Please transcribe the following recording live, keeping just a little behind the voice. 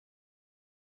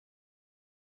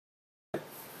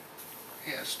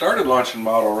I started launching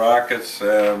model rockets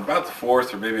about the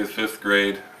 4th or maybe the 5th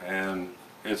grade, and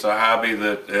it's a hobby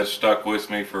that has stuck with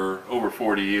me for over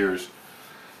 40 years.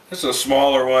 This is a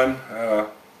smaller one.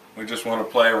 We just want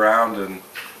to play around and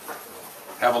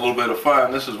have a little bit of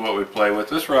fun. This is what we play with.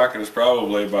 This rocket is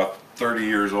probably about 30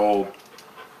 years old,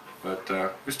 but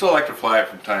we still like to fly it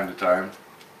from time to time.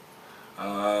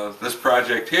 This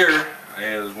project here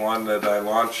is one that I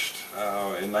launched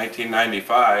in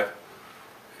 1995.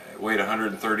 It weighed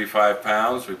 135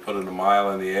 pounds. We put it a mile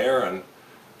in the air and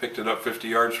picked it up 50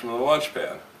 yards from the launch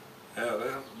pad. Yeah,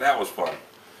 that was fun.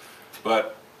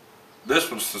 But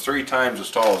this one's 3 times as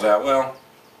tall as that. Well,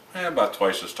 about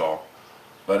twice as tall,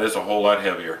 but it's a whole lot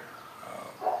heavier.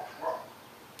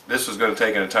 This is going to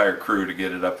take an entire crew to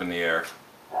get it up in the air.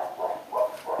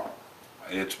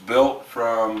 It's built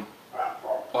from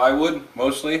plywood,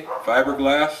 mostly,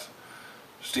 fiberglass,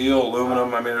 steel,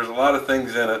 aluminum. I mean, there's a lot of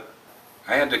things in it.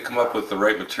 I had to come up with the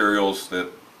right materials that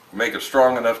make it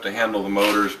strong enough to handle the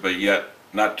motors, but yet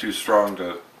not too strong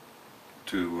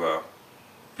to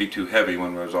be too heavy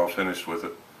when I was all finished with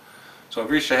it. So I've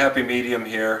reached a happy medium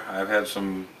here. I've had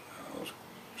some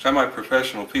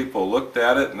semi-professional people looked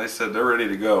at it and they said they're ready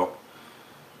to go.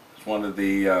 It's one of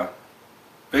the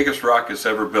biggest rockets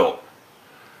ever built.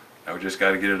 Now we just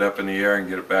got to get it up in the air and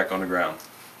get it back on the ground.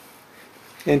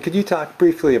 And could you talk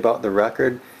briefly about the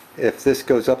record? If this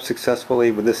goes up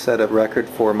successfully, would this set a record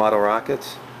for model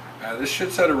rockets? This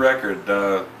should set a record.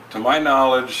 To my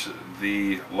knowledge,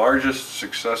 the largest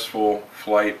successful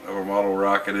flight of a model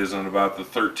rocket is in about the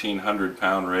 1,300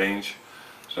 pound range.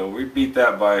 So we beat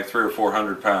that by 300 or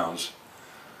 400 pounds.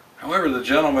 However, the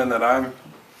gentleman that I'm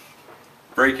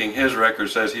breaking his record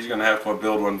says he's going to have to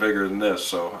build one bigger than this,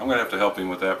 so I'm going to have to help him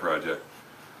with that project.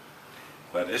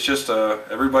 But it's just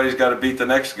everybody's got to beat the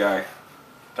next guy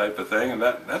type of thing, and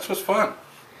that's what's fun.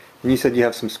 And you said you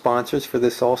have some sponsors for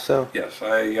this also? Yes,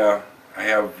 I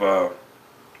have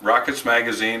Rockets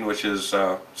Magazine, which is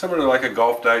similar to like a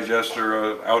Golf Digest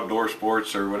or outdoor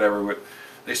sports or whatever, but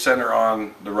they center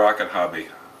on the rocket hobby.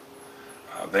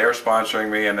 They are sponsoring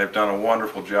me, and they've done a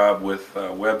wonderful job with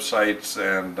websites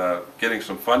and getting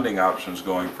some funding options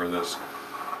going for this.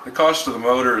 The cost of the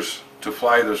motors to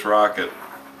fly this rocket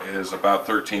is about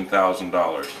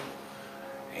 $13,000,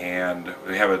 and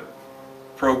we have a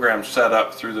program set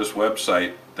up through this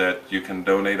website that you can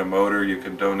donate a motor, you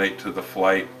can donate to the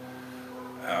flight.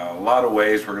 A lot of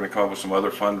ways. We're going to come up with some other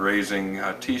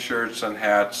fundraising t-shirts and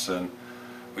hats, and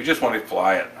we just want to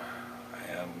fly it,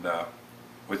 and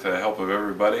with the help of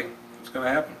everybody, it's going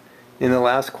to happen. In the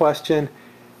last question,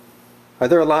 are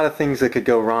there a lot of things that could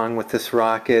go wrong with this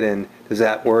rocket, and does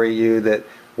that worry you that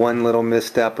one little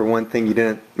misstep or one thing you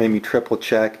didn't maybe triple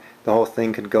check, the whole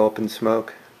thing could go up in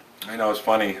smoke? I know, it's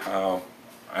funny.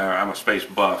 I'm a space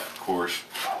buff, of course,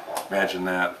 imagine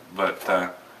that,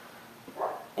 but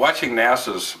watching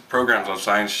NASA's programs on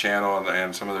Science Channel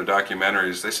and some of their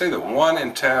documentaries, they say that 1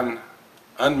 in 10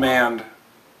 unmanned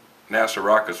NASA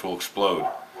rockets will explode,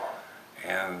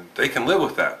 and they can live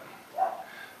with that.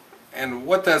 And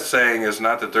what that's saying is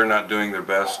not that they're not doing their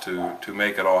best to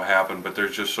make it all happen, but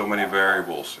there's just so many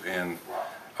variables in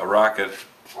a rocket.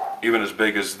 Even as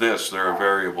big as this, there are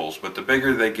variables, but the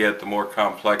bigger they get, the more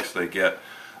complex they get,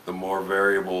 the more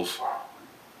variables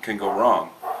can go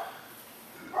wrong.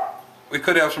 We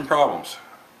could have some problems.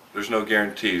 There's no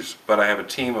guarantees, but I have a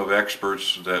team of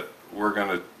experts that we're going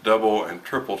to double and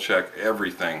triple check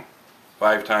everything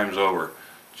 5 times over,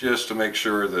 just to make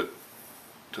sure that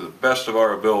to the best of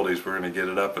our abilities we're going to get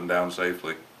it up and down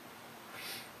safely.